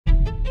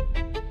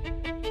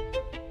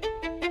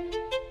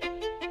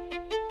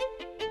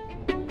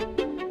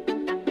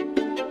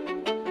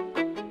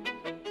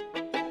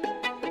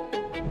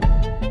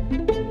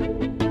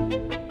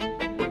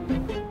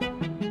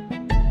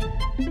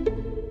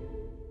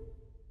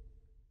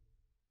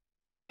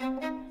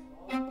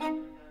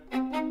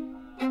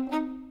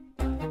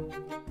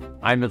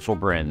I'm Mitchell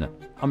Brin.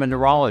 I'm a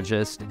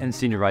neurologist and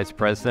Senior Vice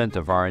President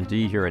of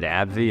R&D here at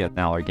AbbVie at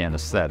Allergan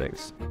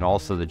Aesthetics, and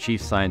also the Chief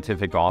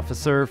Scientific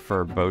Officer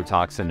for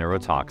Botox and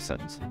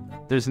neurotoxins.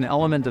 There's an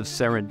element of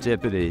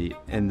serendipity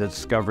in the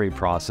discovery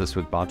process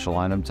with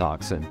botulinum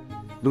toxin.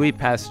 Louis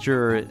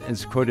Pasteur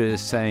is quoted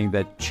as saying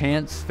that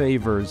chance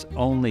favors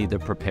only the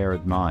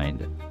prepared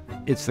mind.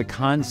 It's the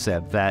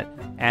concept that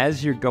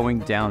as you're going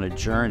down a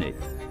journey,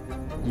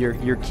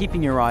 you're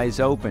keeping your eyes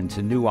open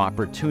to new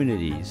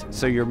opportunities,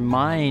 so your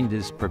mind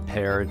is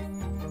prepared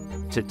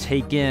to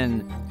take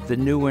in the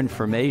new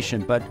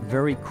information, but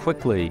very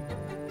quickly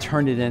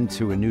turn it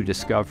into a new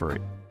discovery.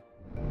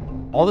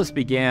 All this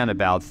began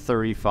about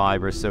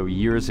 35 or so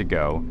years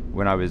ago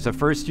when I was a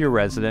first-year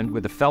resident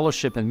with a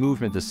fellowship in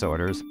movement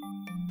disorders.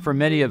 For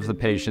many of the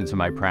patients in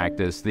my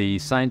practice, the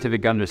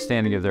scientific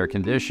understanding of their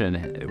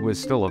condition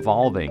was still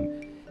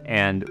evolving,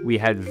 and we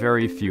had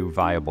very few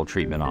viable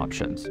treatment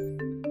options.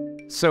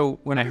 So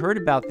when I heard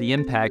about the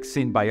impact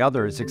seen by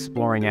others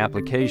exploring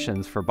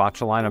applications for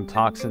botulinum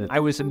toxin, I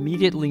was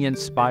immediately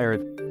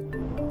inspired.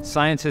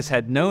 Scientists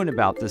had known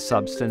about this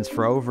substance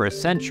for over a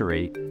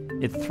century.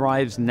 It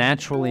thrives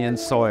naturally in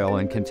soil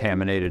and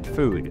contaminated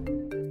food.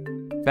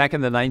 Back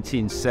in the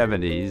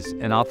 1970s,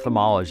 an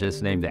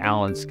ophthalmologist named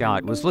Alan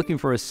Scott was looking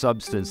for a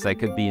substance that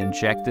could be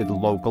injected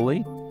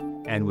locally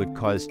and would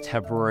cause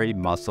temporary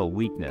muscle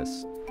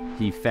weakness.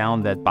 He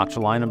found that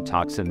botulinum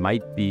toxin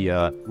might be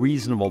a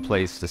reasonable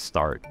place to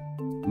start.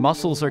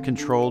 Muscles are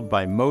controlled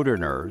by motor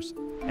nerves,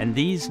 and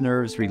these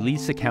nerves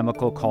release a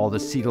chemical called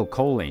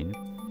acetylcholine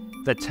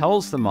that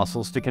tells the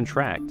muscles to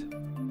contract.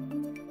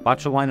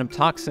 Botulinum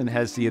toxin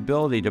has the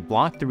ability to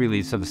block the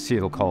release of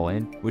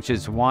acetylcholine, which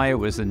is why it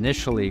was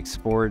initially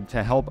explored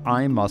to help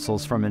eye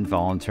muscles from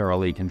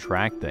involuntarily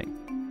contracting.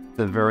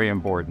 The very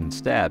important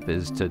step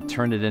is to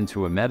turn it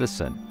into a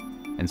medicine.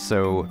 And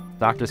so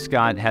Dr.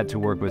 Scott had to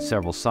work with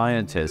several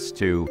scientists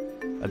to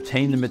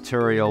obtain the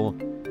material,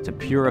 to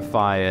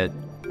purify it,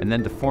 and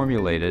then to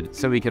formulate it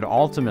so he could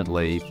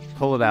ultimately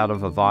pull it out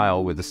of a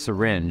vial with a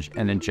syringe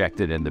and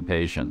inject it into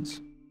patients.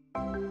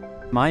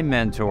 My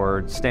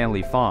mentor,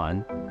 Stanley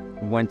Fahn,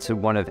 went to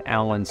one of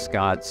Alan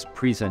Scott's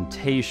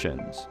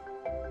presentations.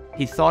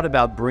 He thought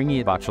about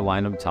bringing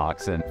botulinum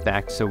toxin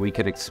back so we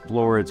could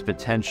explore its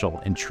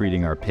potential in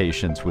treating our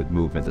patients with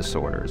movement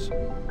disorders.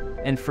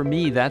 And for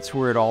me, that's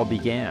where it all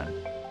began.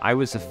 I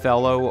was a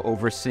fellow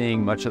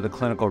overseeing much of the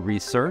clinical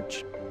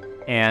research,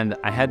 and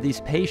I had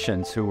these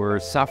patients who were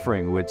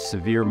suffering with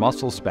severe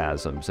muscle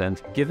spasms.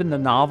 And given the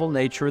novel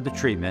nature of the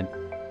treatment,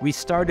 we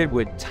started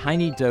with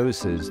tiny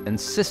doses and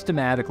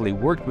systematically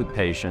worked with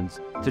patients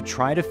to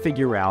try to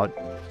figure out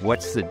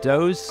what's the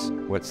dose,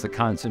 what's the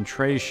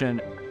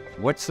concentration,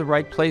 what's the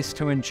right place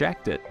to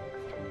inject it.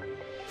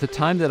 The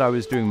time that I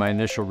was doing my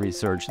initial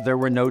research, there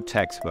were no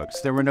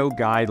textbooks, there were no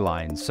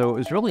guidelines, so it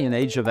was really an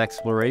age of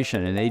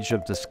exploration, an age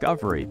of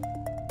discovery.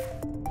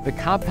 The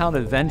compound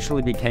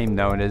eventually became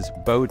known as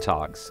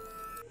Botox.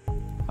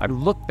 I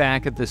look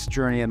back at this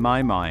journey in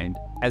my mind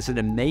as an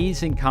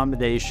amazing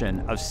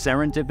combination of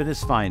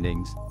serendipitous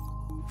findings.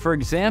 For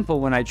example,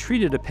 when I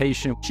treated a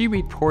patient, she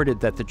reported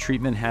that the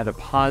treatment had a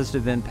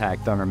positive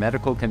impact on her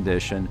medical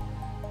condition,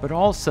 but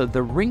also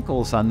the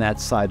wrinkles on that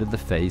side of the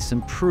face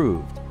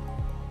improved.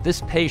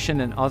 This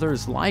patient and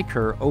others like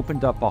her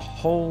opened up a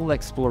whole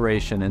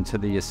exploration into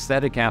the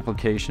aesthetic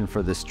application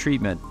for this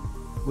treatment,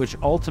 which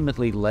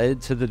ultimately led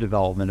to the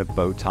development of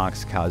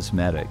Botox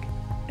Cosmetic.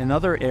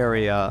 Another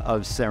area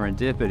of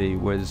serendipity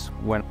was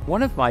when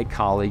one of my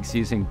colleagues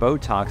using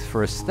Botox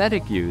for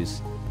aesthetic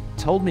use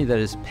told me that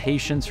his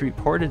patients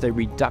reported a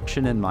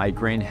reduction in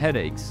migraine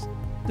headaches.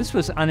 This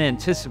was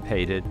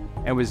unanticipated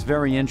and was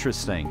very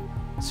interesting.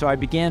 So I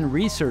began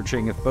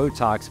researching if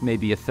Botox may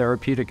be a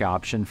therapeutic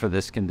option for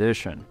this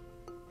condition.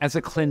 As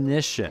a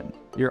clinician,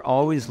 you're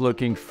always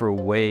looking for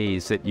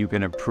ways that you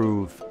can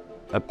improve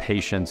a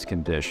patient's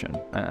condition.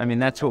 I mean,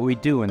 that's what we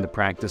do in the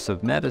practice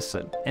of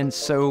medicine. And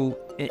so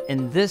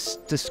in this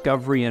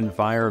discovery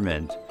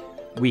environment,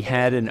 we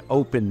had an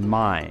open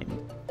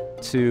mind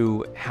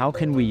to how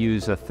can we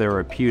use a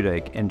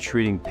therapeutic in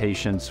treating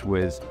patients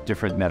with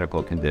different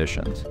medical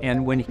conditions.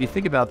 And when you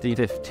think about the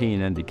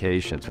 15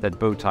 indications that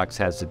Botox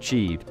has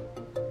achieved,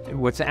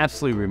 what's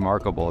absolutely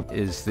remarkable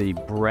is the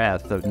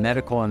breadth of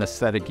medical and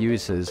aesthetic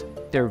uses.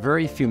 There are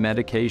very few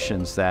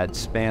medications that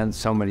span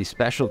so many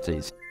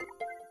specialties.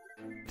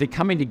 The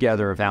coming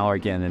together of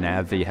Allergan and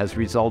AbbVie has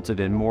resulted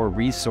in more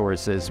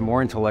resources,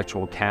 more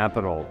intellectual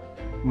capital,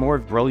 more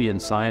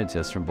brilliant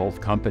scientists from both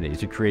companies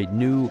to create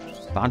new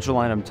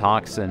botulinum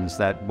toxins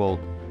that will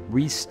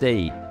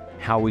restate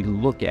how we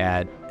look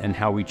at and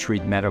how we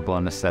treat medical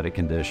and aesthetic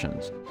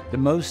conditions. The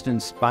most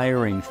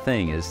inspiring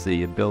thing is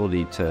the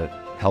ability to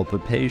help a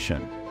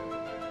patient.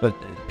 But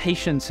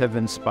patients have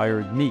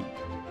inspired me.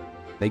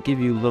 They give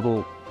you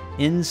little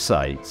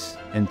insights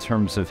in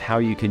terms of how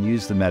you can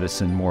use the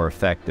medicine more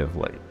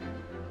effectively.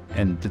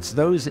 And it's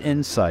those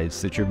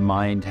insights that your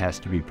mind has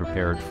to be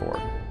prepared for.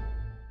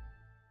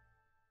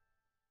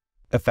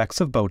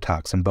 Effects of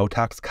Botox and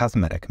Botox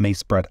Cosmetic may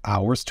spread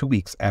hours to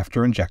weeks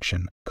after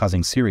injection,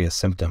 causing serious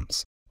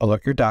symptoms.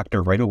 Alert your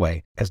doctor right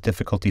away, as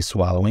difficulty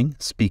swallowing,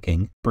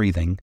 speaking,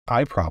 breathing,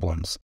 eye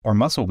problems, or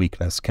muscle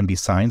weakness can be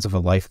signs of a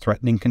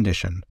life-threatening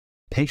condition.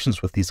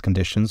 Patients with these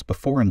conditions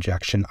before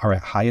injection are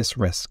at highest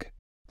risk.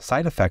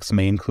 Side effects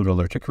may include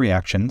allergic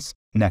reactions,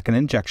 neck and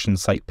injection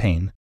site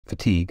pain,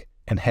 fatigue,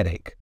 and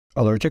headache.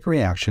 Allergic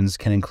reactions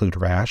can include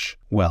rash,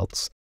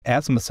 welts,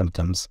 asthma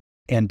symptoms,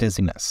 and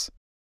dizziness.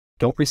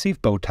 Don't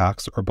receive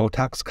Botox or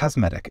Botox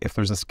Cosmetic if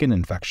there's a skin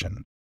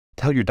infection.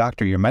 Tell your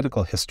doctor your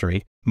medical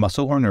history,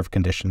 muscle or nerve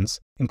conditions,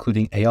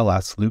 including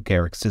ALS, Lou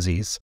Gehrig's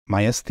disease,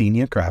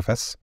 myasthenia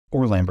gravis,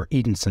 or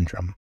Lambert-Eaton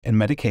syndrome, and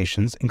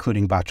medications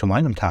including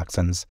botulinum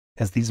toxins,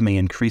 as these may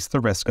increase the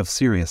risk of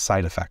serious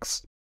side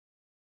effects.